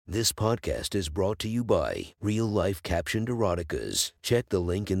This podcast is brought to you by Real Life Captioned Eroticas. Check the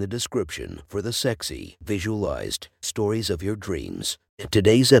link in the description for the sexy, visualized stories of your dreams.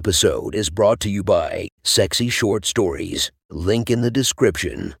 Today's episode is brought to you by Sexy Short Stories. Link in the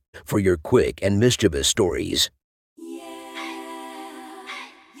description for your quick and mischievous stories.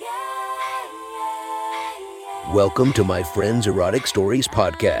 Welcome to my friend's Erotic Stories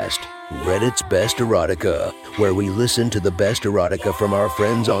podcast, Reddit's Best Erotica, where we listen to the best erotica from our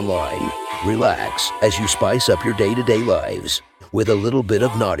friends online. Relax as you spice up your day-to-day lives with a little bit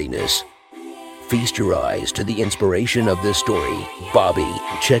of naughtiness. Feast your eyes to the inspiration of this story. Bobby,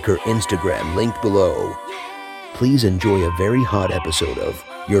 check her Instagram linked below. Please enjoy a very hot episode of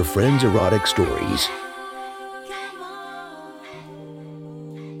Your Friend's Erotic Stories.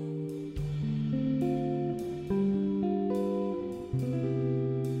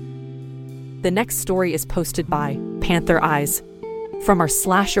 The next story is posted by Panther Eyes. From our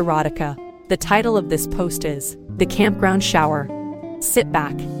 /erotica, the title of this post is The Campground Shower. Sit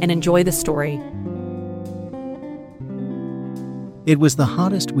back and enjoy the story. It was the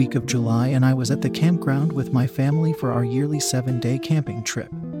hottest week of July, and I was at the campground with my family for our yearly 7-day camping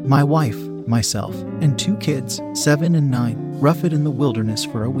trip. My wife, myself, and 2 kids, 7 and 9, rough it in the wilderness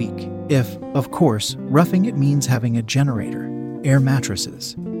for a week. If, of course, roughing it means having a generator, air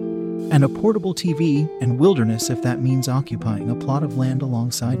mattresses, and a portable TV, and wilderness if that means occupying a plot of land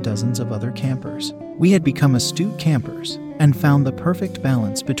alongside dozens of other campers. We had become astute campers and found the perfect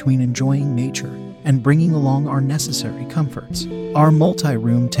balance between enjoying nature and bringing along our necessary comforts. Our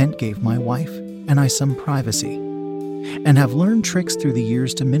multi-room tent gave my wife and I some privacy, and have learned tricks through the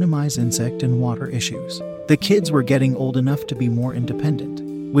years to minimize insect and water issues. The kids were getting old enough to be more independent,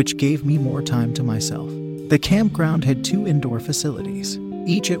 which gave me more time to myself. The campground had 2 indoor facilities,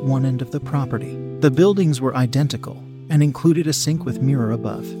 each at one end of the property. The buildings were identical and included a sink with mirror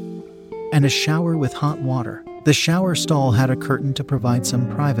above and a shower with hot water. The shower stall had a curtain to provide some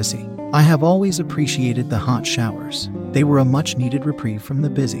privacy. I have always appreciated the hot showers. They were a much-needed reprieve from the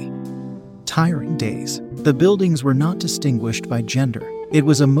busy, tiring days. The buildings were not distinguished by gender. It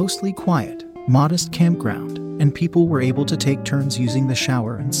was a mostly quiet, modest campground, and people were able to take turns using the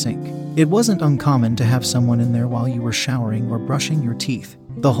shower and sink. It wasn't uncommon to have someone in there while you were showering or brushing your teeth.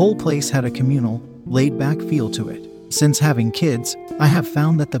 The whole place had a communal, laid-back feel to it. Since having kids, I have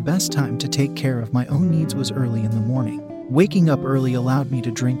found that the best time to take care of my own needs was early in the morning. Waking up early allowed me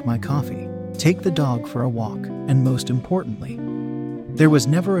to drink my coffee, take the dog for a walk, and most importantly, there was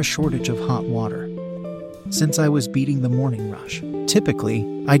never a shortage of hot water. Since I was beating the morning rush,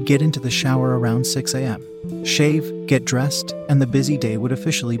 typically, I'd get into the shower around 6 a.m., shave, get dressed, and the busy day would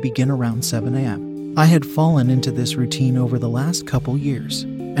officially begin around 7 a.m. I had fallen into this routine over the last couple years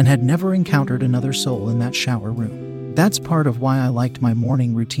and had never encountered another soul in that shower room. That's part of why I liked my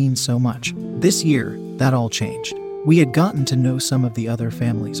morning routine so much. This year, that all changed. We had gotten to know some of the other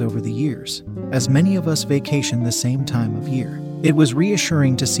families over the years, as many of us vacation the same time of year. It was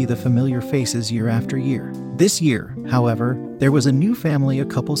reassuring to see the familiar faces year after year. This year, however, there was a new family a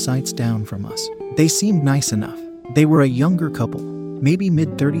couple sites down from us. They seemed nice enough. They were a younger couple, maybe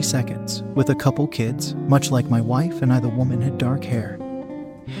mid-30s, with a couple kids, much like my wife and I. The woman had dark hair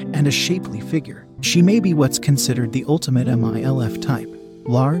and a shapely figure. She may be what's considered the ultimate MILF type.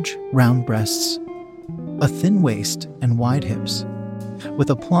 Large, round breasts, a thin waist, and wide hips,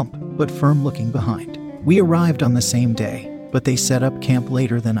 with a plump but firm-looking behind. We arrived on the same day, but they set up camp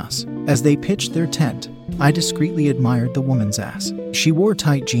later than us. As they pitched their tent, I discreetly admired the woman's ass. She wore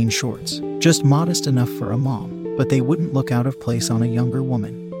tight jean shorts, just modest enough for a mom, but they wouldn't look out of place on a younger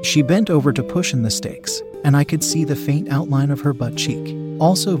woman. She bent over to push in the stakes, and I could see the faint outline of her butt cheek.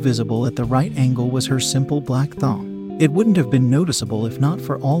 Also visible at the right angle was her simple black thong. It wouldn't have been noticeable if not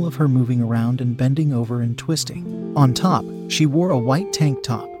for all of her moving around and bending over and twisting. On top, she wore a white tank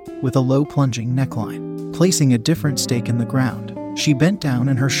top with a low plunging neckline, placing a different stake in the ground. She bent down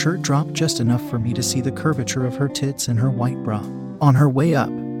and her shirt dropped just enough for me to see the curvature of her tits and her white bra. On her way up,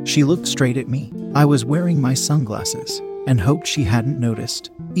 she looked straight at me. I was wearing my sunglasses and hoped she hadn't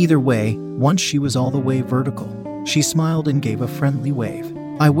noticed. Either way, once she was all the way vertical, she smiled and gave a friendly wave.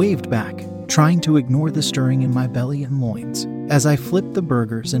 I waved back, trying to ignore the stirring in my belly and loins. As I flipped the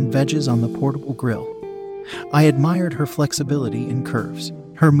burgers and veggies on the portable grill, I admired her flexibility and curves.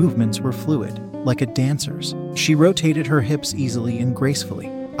 Her movements were fluid, like a dancer's. She rotated her hips easily and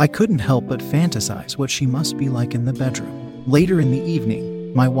gracefully. I couldn't help but fantasize what she must be like in the bedroom. Later in the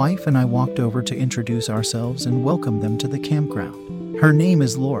evening, my wife and I walked over to introduce ourselves and welcome them to the campground. Her name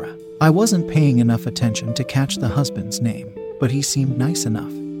is Laura. I wasn't paying enough attention to catch the husband's name, but he seemed nice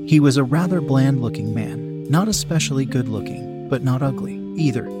enough. He was a rather bland-looking man, not especially good-looking, but not ugly.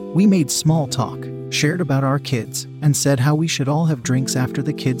 either. We made small talk, shared about our kids, and said how we should all have drinks after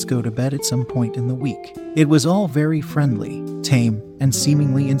the kids go to bed at some point in the week. It was all very friendly, tame, and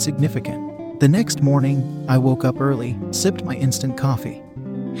seemingly insignificant. The next morning, I woke up early, sipped my instant coffee,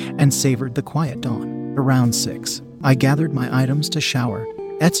 and savored the quiet dawn. Around 6, I gathered my items to shower,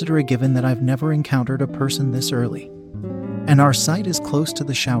 etc. Given that I've never encountered a person this early, and our site is close to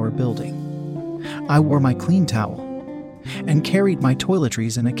the shower building, I wore my clean towel and carried my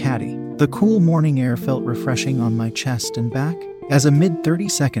toiletries in a caddy. The cool morning air felt refreshing on my chest and back. As a mid-30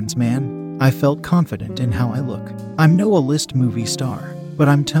 seconds man, I felt confident in how I look. I'm no A-list movie star, but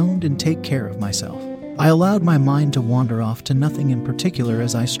I'm toned and take care of myself. I allowed my mind to wander off to nothing in particular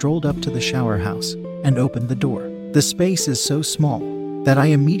as I strolled up to the shower house and opened the door. The space is so small that I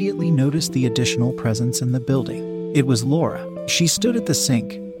immediately noticed the additional presence in the building. It was Laura. She stood at the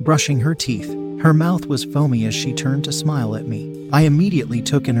sink, brushing her teeth. Her mouth was foamy as she turned to smile at me. I immediately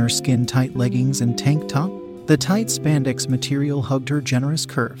took in her skin-tight leggings and tank top. The tight spandex material hugged her generous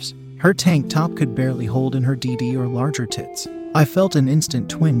curves. Her tank top could barely hold in her DD or larger tits. I felt an instant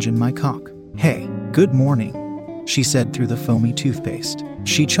twinge in my cock. "Hey, good morning," she said through the foamy toothpaste.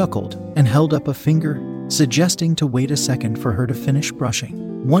 She chuckled and held up a finger, suggesting to wait a second for her to finish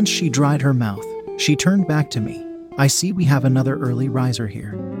brushing. Once she dried her mouth, she turned back to me. "I see we have another early riser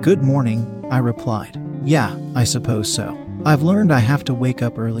here." "Good morning," I replied. "Yeah, I suppose so. I've learned I have to wake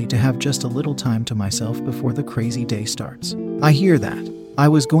up early to have just a little time to myself before the crazy day starts." "I hear that. I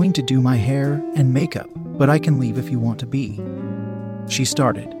was going to do my hair and makeup, but I can leave if you want to be." She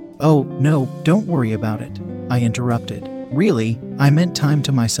started. "Oh, no, don't worry about it," I interrupted. "Really, I meant time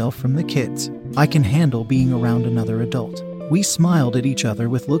to myself from the kids. I can handle being around another adult." We smiled at each other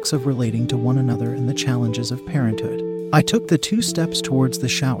with looks of relating to one another and the challenges of parenthood. I took the 2 steps towards the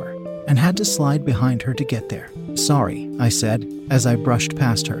shower and had to slide behind her to get there. "Sorry," I said, as I brushed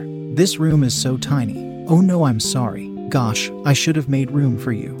past her. "This room is so tiny." "Oh no, I'm sorry. Gosh, I should have made room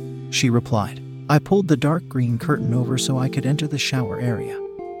for you," she replied. I pulled the dark green curtain over so I could enter the shower area,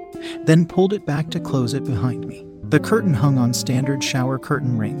 then pulled it back to close it behind me. The curtain hung on standard shower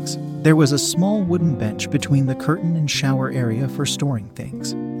curtain rings. There was a small wooden bench between the curtain and shower area for storing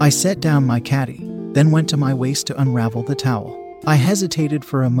things. I set down my caddy, then went to my waist to unravel the towel. I hesitated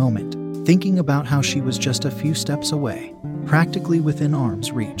for a moment, thinking about how she was just a few steps away, practically within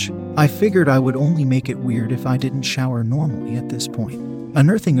arm's reach. I figured I would only make it weird if I didn't shower normally at this point.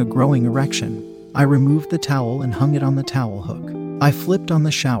 Unearthing a growing erection, I removed the towel and hung it on the towel hook. I flipped on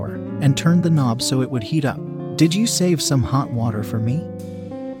the shower and turned the knob so it would heat up. "Did you save some hot water for me?"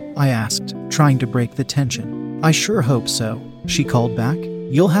 I asked, trying to break the tension. "I sure hope so," she called back.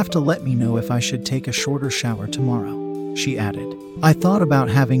 "You'll have to let me know if I should take a shorter shower tomorrow," she added. I thought about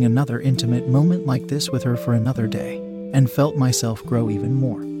having another intimate moment like this with her for another day, and felt myself grow even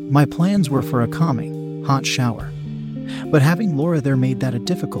more. My plans were for a calming, hot shower, but having Laura there made that a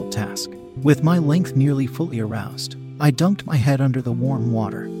difficult task. With my length nearly fully aroused, I dunked my head under the warm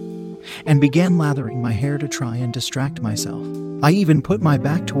water and began lathering my hair to try and distract myself. I even put my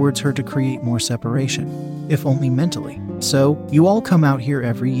back towards her to create more separation, if only mentally. "So, you all come out here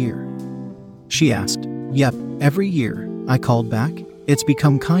every year?" she asked. "Yep, every year," I called back. "It's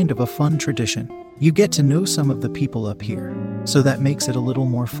become kind of a fun tradition. You get to know some of the people up here, so that makes it a little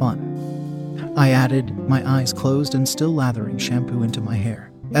more fun," I added, my eyes closed and still lathering shampoo into my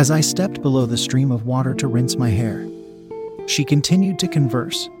hair. As I stepped below the stream of water to rinse my hair, she continued to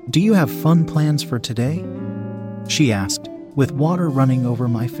converse. "Do you have fun plans for today?" she asked, with water running over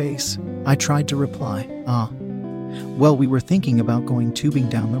my face. I tried to reply, Well, we were thinking about going tubing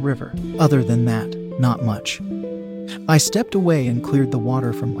down the river. Other than that, not much." I stepped away and cleared the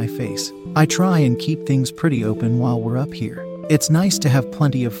water from my face. "I try and keep things pretty open while we're up here. It's nice to have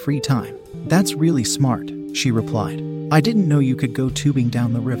plenty of free time." "That's really smart," she replied. "I didn't know you could go tubing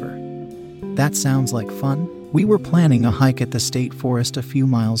down the river." "That sounds like fun." We were planning a hike at the state forest a few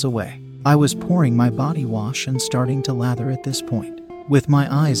miles away. I was pouring my body wash and starting to lather at this point, with my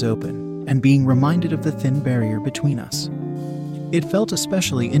eyes open and being reminded of the thin barrier between us. It felt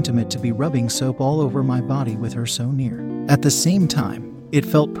especially intimate to be rubbing soap all over my body with her so near. At the same time, it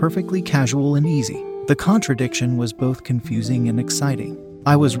felt perfectly casual and easy. The contradiction was both confusing and exciting.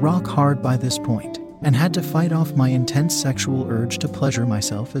 I was rock hard by this point, and had to fight off my intense sexual urge to pleasure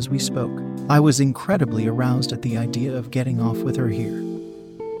myself as we spoke. I was incredibly aroused at the idea of getting off with her here.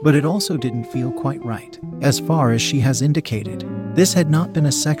 But it also didn't feel quite right. As far as she has indicated, this had not been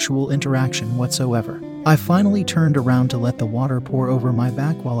a sexual interaction whatsoever. I finally turned around to let the water pour over my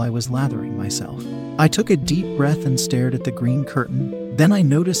back while I was lathering myself. I took a deep breath and stared at the green curtain. Then I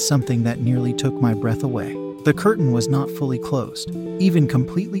noticed something that nearly took my breath away. The curtain was not fully closed, even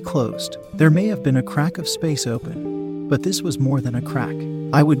completely closed. There may have been a crack of space open, but this was more than a crack.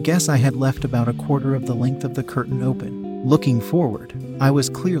 I would guess I had left about a quarter of the length of the curtain open. Looking forward, I was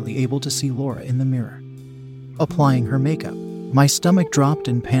clearly able to see Laura in the mirror, applying her makeup. My stomach dropped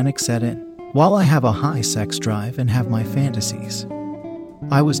and panic set in. While I have a high sex drive and have my fantasies,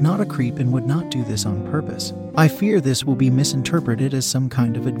 I was not a creep and would not do this on purpose. I fear this will be misinterpreted as some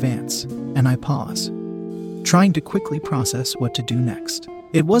kind of advance, and I pause, trying to quickly process what to do next.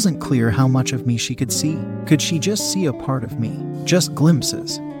 It wasn't clear how much of me she could see. Could she just see a part of me? Just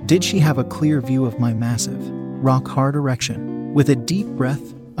glimpses? Did she have a clear view of my massive, rock-hard erection? With a deep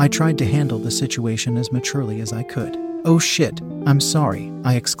breath, I tried to handle the situation as maturely as I could. "Oh shit, I'm sorry,"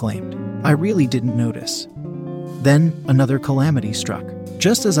 I exclaimed. "I really didn't notice." Then, another calamity struck.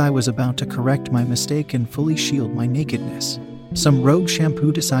 Just as I was about to correct my mistake and fully shield my nakedness, some rogue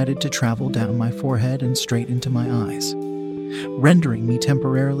shampoo decided to travel down my forehead and straight into my eyes, rendering me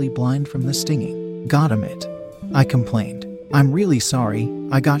temporarily blind from the stinging. "God damn it," I complained. "I'm really sorry,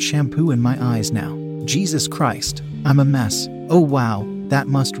 I got shampoo in my eyes now. Jesus Christ, I'm a mess." "Oh wow, that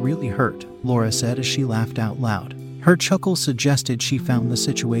must really hurt," Laura said as she laughed out loud. Her chuckle suggested she found the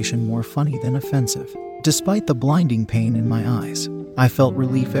situation more funny than offensive. Despite the blinding pain in my eyes, I felt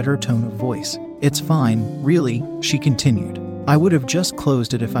relief at her tone of voice. "It's fine, really," she continued. "I would have just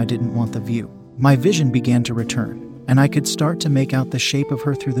closed it if I didn't want the view." My vision began to return, and I could start to make out the shape of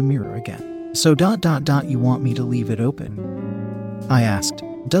her through the mirror again. "So you want me to leave it open?" I asked.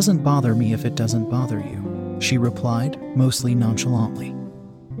 "Doesn't bother me if it doesn't bother you," she replied, mostly nonchalantly,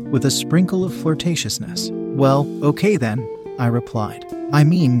 with a sprinkle of flirtatiousness. "Well, okay then," I replied. "I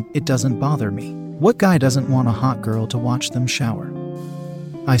mean, it doesn't bother me. What guy doesn't want a hot girl to watch them shower?"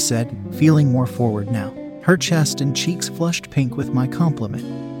 I said, feeling more forward now. Her chest and cheeks flushed pink with my compliment.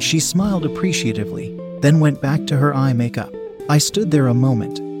 She smiled appreciatively, then went back to her eye makeup. I stood there a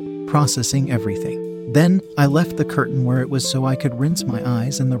moment, processing everything. Then, I left the curtain where it was so I could rinse my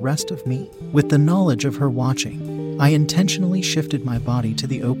eyes and the rest of me. With the knowledge of her watching, I intentionally shifted my body to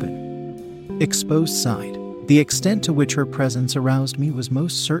the open, exposed side. The extent to which her presence aroused me was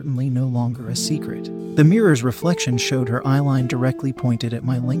most certainly no longer a secret. The mirror's reflection showed her eyeline directly pointed at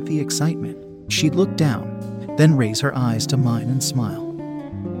my lengthy excitement. She'd look down, then raise her eyes to mine and smile,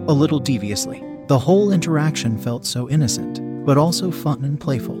 a little deviously. The whole interaction felt so innocent, but also fun and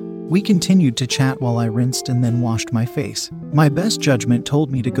playful. We continued to chat while I rinsed and then washed my face. My best judgment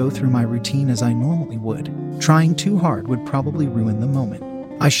told me to go through my routine as I normally would. Trying too hard would probably ruin the moment.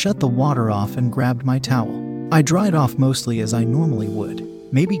 I shut the water off and grabbed my towel. I dried off mostly as I normally would,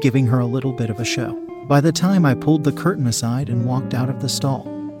 maybe giving her a little bit of a show. By the time I pulled the curtain aside and walked out of the stall,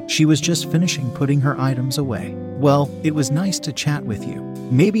 she was just finishing putting her items away. "Well, it was nice to chat with you.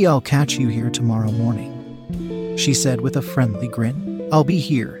 Maybe I'll catch you here tomorrow morning," she said with a friendly grin. "I'll be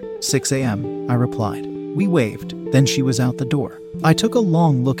here, 6 a.m., I replied. We waved, then she was out the door. I took a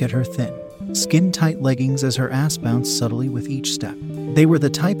long look at her thin, skin-tight leggings as her ass bounced subtly with each step. They were the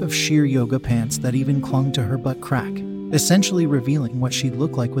type of sheer yoga pants that even clung to her butt crack, essentially revealing what she'd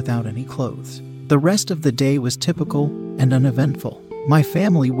look like without any clothes. The rest of the day was typical and uneventful. My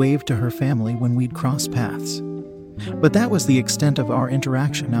family waved to her family when we'd cross paths, but that was the extent of our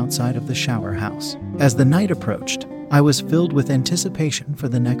interaction outside of the shower house. As the night approached, I was filled with anticipation for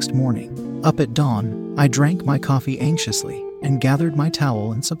the next morning. Up at dawn, I drank my coffee anxiously and gathered my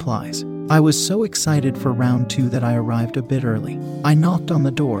towel and supplies. I was so excited for round 2 that I arrived a bit early. I knocked on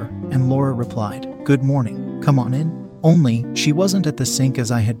the door, and Laura replied, "Good morning, come on in." Only, she wasn't at the sink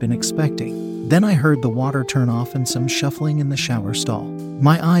as I had been expecting. Then I heard the water turn off and some shuffling in the shower stall.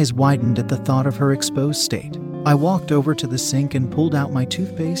 My eyes widened at the thought of her exposed state. I walked over to the sink and pulled out my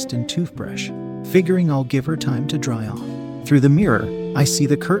toothpaste and toothbrush, figuring I'll give her time to dry off. Through the mirror, I see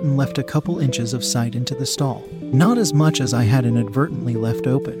the curtain left a couple inches of sight into the stall. Not as much as I had inadvertently left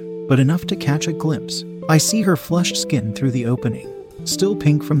open, but enough to catch a glimpse. I see her flushed skin through the opening, still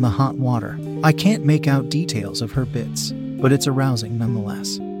pink from the hot water. I can't make out details of her bits, but it's arousing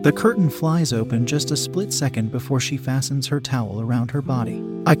nonetheless. The curtain flies open just a split second before she fastens her towel around her body.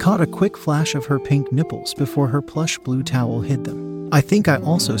 I caught a quick flash of her pink nipples before her plush blue towel hid them. I think I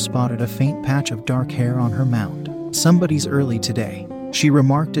also spotted a faint patch of dark hair on her mound. "Somebody's early today," she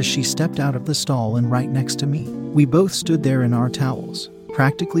remarked as she stepped out of the stall and right next to me. We both stood there in our towels,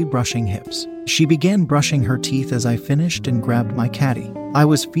 practically brushing hips. She began brushing her teeth as I finished and grabbed my caddy. "I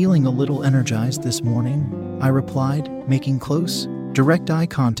was feeling a little energized this morning," I replied, making close, direct eye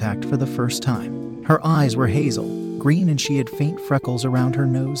contact for the first time. Her eyes were hazel, green, and she had faint freckles around her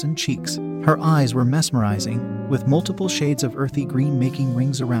nose and cheeks. Her eyes were mesmerizing, with multiple shades of earthy green making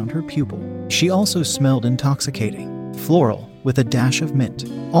rings around her pupil. She also smelled intoxicating, floral, with a dash of mint.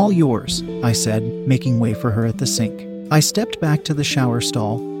 "All yours," I said, making way for her at the sink. I stepped back to the shower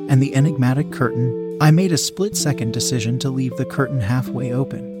stall and the enigmatic curtain. I made a split-second decision to leave the curtain halfway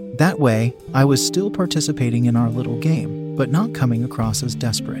open. That way, I was still participating in our little game, but not coming across as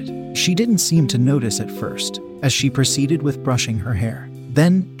desperate. She didn't seem to notice at first, as she proceeded with brushing her hair.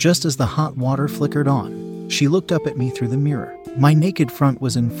 Then, just as the hot water flickered on, she looked up at me through the mirror. My naked front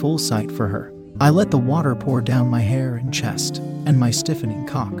was in full sight for her. I let the water pour down my hair and chest, and my stiffening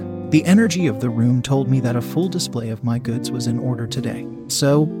cock. The energy of the room told me that a full display of my goods was in order today.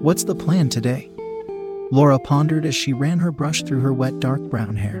 "So, what's the plan today?" Laura pondered as she ran her brush through her wet dark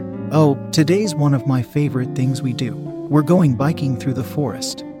brown hair. "Oh, today's one of my favorite things we do. We're going biking through the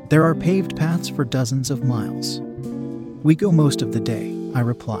forest. There are paved paths for dozens of miles. We go most of the day," I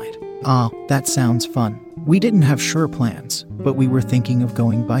replied. "Ah, that sounds fun. We didn't have sure plans, but we were thinking of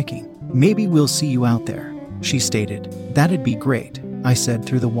going biking. Maybe we'll see you out there," she stated. "That'd be great," I said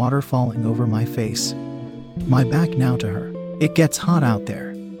through the water falling over my face. My back now to her. "It gets hot out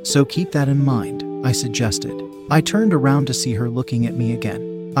there, so keep that in mind," I suggested. I turned around to see her looking at me again.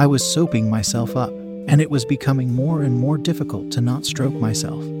 I was soaping myself up, and it was becoming more and more difficult to not stroke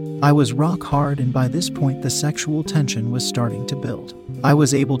myself. I was rock hard, and by this point the sexual tension was starting to build. I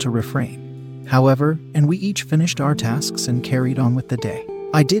was able to refrain, however, and we each finished our tasks and carried on with the day.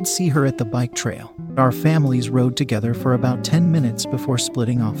 I did see her at the bike trail. Our families rode together for about 10 minutes before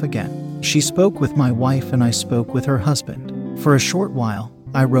splitting off again. She spoke with my wife and I spoke with her husband. For a short while,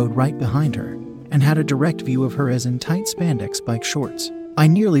 I rode right behind her and had a direct view of her as in tight spandex bike shorts. I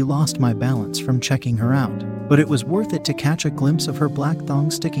nearly lost my balance from checking her out, but it was worth it to catch a glimpse of her black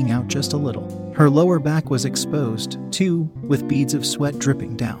thong sticking out just a little. Her lower back was exposed, too, with beads of sweat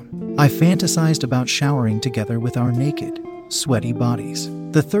dripping down. I fantasized about showering together with our naked, sweaty bodies.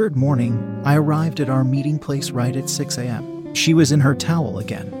 The third morning, I arrived at our meeting place right at 6 a.m. She was in her towel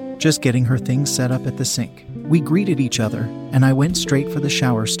again, just getting her things set up at the sink. We greeted each other, and I went straight for the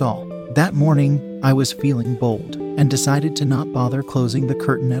shower stall. That morning, I was feeling bold and decided to not bother closing the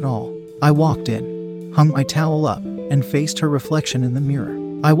curtain at all. I walked in, hung my towel up, and faced her reflection in the mirror.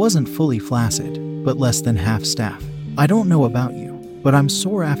 I wasn't fully flaccid, but less than half staff. "I don't know about you, but I'm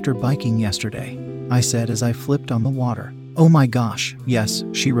sore after biking yesterday," I said as I flipped on the water. "Oh my gosh, yes,"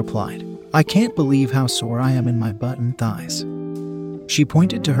 she replied. "I can't believe how sore I am in my butt and thighs." She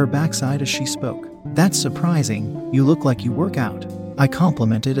pointed to her backside as she spoke. "That's surprising, you look like you work out," I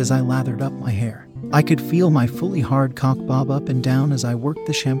complimented as I lathered up my hair. I could feel my fully hard cock bob up and down as I worked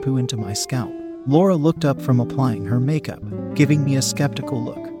the shampoo into my scalp. Laura looked up from applying her makeup, giving me a skeptical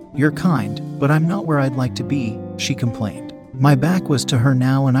look. "You're kind, but I'm not where I'd like to be," she complained. My back was to her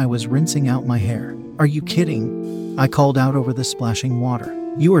now and I was rinsing out my hair. "Are you kidding?" I called out over the splashing water.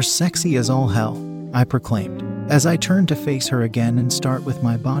 "You are sexy as all hell," I proclaimed, as I turned to face her again and start with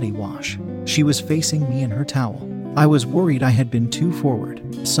my body wash. She was facing me in her towel. I was worried I had been too forward.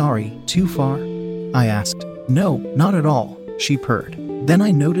 "Sorry, too far?" I asked. "No, not at all," she purred. Then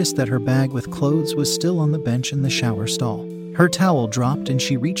I noticed that her bag with clothes was still on the bench in the shower stall. Her towel dropped and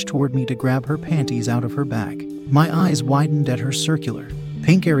she reached toward me to grab her panties out of her bag. My eyes widened at her circular,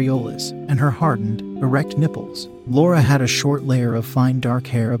 pink areolas and her hardened, erect nipples. Laura had a short layer of fine dark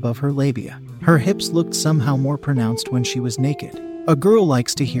hair above her labia. Her hips looked somehow more pronounced when she was naked. "A girl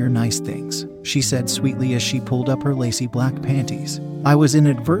likes to hear nice things," she said sweetly as she pulled up her lacy black panties. I was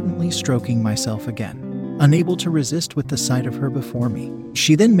inadvertently stroking myself again, unable to resist with the sight of her before me.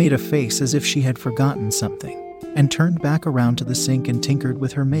 She then made a face as if she had forgotten something, and turned back around to the sink and tinkered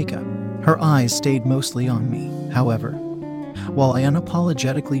with her makeup. Her eyes stayed mostly on me, however, while I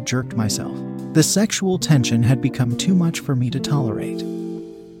unapologetically jerked myself. The sexual tension had become too much for me to tolerate.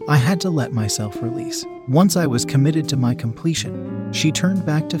 I had to let myself release. Once I was committed to my completion, she turned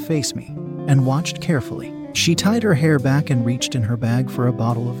back to face me and watched carefully. She tied her hair back and reached in her bag for a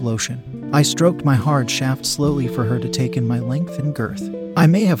bottle of lotion. I stroked my hard shaft slowly for her to take in my length and girth. I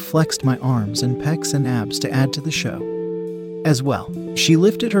may have flexed my arms and pecs and abs to add to the show as well. She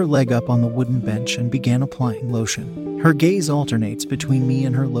lifted her leg up on the wooden bench and began applying lotion. Her gaze alternates between me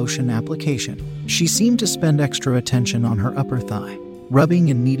and her lotion application. She seemed to spend extra attention on her upper thigh, rubbing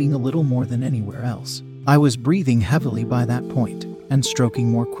and kneading a little more than anywhere else. I was breathing heavily by that point and stroking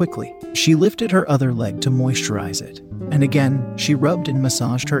more quickly. She lifted her other leg to moisturize it, and again she rubbed and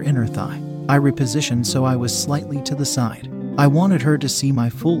massaged her inner thigh. I repositioned so I was slightly to the side. I wanted her to see my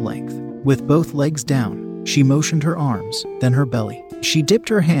full length. With both legs down, she motioned her arms, then her belly. She dipped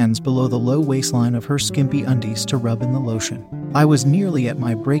her hands below the low waistline of her skimpy undies to rub in the lotion. I was nearly at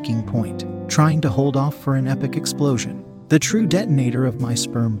my breaking point, trying to hold off for an epic explosion. The true detonator of my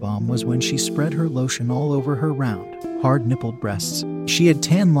sperm bomb was when she spread her lotion all over her round, hard-nippled breasts. She had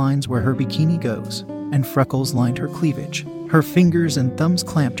tan lines where her bikini goes, and freckles lined her cleavage. Her fingers and thumbs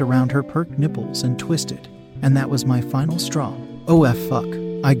clamped around her perked nipples and twisted, and that was my final straw. "Oh fuck,"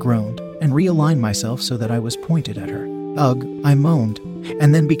 I groaned, and realigned myself so that I was pointed at her. "Ugh," I moaned,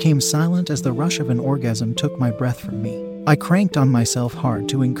 and then became silent as the rush of an orgasm took my breath from me. I cranked on myself hard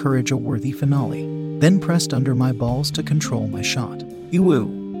to encourage a worthy finale, then pressed under my balls to control my shot.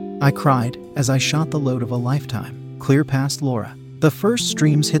 "Ew," I cried as I shot the load of a lifetime, clear past Laura. The first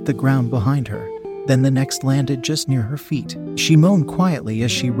streams hit the ground behind her, then the next landed just near her feet. She moaned quietly as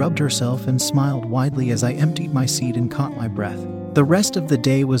she rubbed herself and smiled widely as I emptied my seed and caught my breath. The rest of the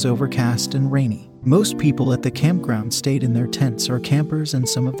day was overcast and rainy. Most people at the campground stayed in their tents or campers, and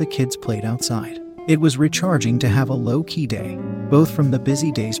some of the kids played outside. It was recharging to have a low-key day, both from the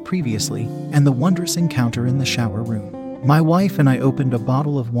busy days previously and the wondrous encounter in the shower room. My wife and I opened a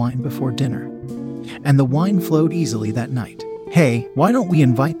bottle of wine before dinner, and the wine flowed easily that night. "Hey, why don't we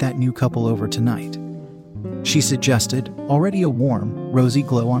invite that new couple over tonight?" she suggested, already a warm, rosy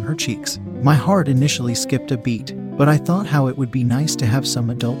glow on her cheeks. My heart initially skipped a beat, but I thought how it would be nice to have some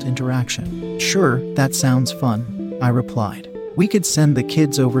adult interaction. "Sure, that sounds fun," I replied. "We could send the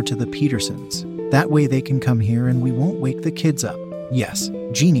kids over to the Petersons. That way they can come here and we won't wake the kids up." "Yes,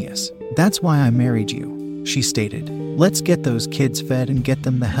 genius. That's why I married you," she stated. "Let's get those kids fed and get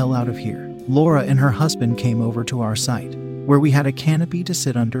them the hell out of here." Laura and her husband came over to our site, where we had a canopy to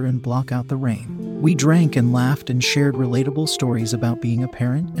sit under and block out the rain. We drank and laughed and shared relatable stories about being a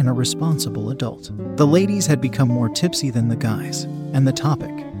parent and a responsible adult. The ladies had become more tipsy than the guys, and the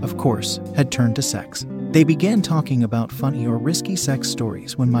topic, of course, had turned to sex. They began talking about funny or risky sex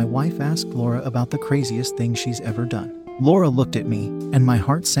stories when my wife asked Laura about the craziest thing she's ever done. Laura looked at me, and my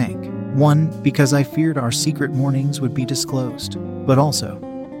heart sank. One, because I feared our secret mornings would be disclosed, but also,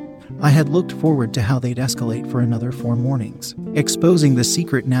 I had looked forward to how they'd escalate for another 4 mornings. Exposing the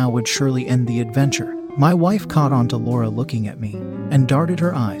secret now would surely end the adventure. My wife caught on to Laura looking at me, and darted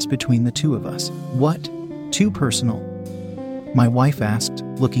her eyes between the two of us. "What? Too personal?" my wife asked,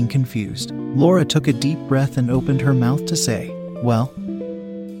 looking confused. Laura took a deep breath and opened her mouth to say, "Well."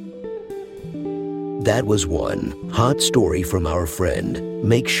 That was one hot story from our friend.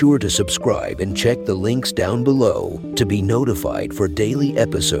 Make sure to subscribe and check the links down below to be notified for daily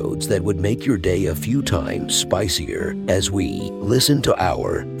episodes that would make your day a few times spicier as we listen to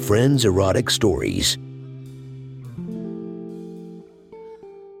our friends' erotic stories.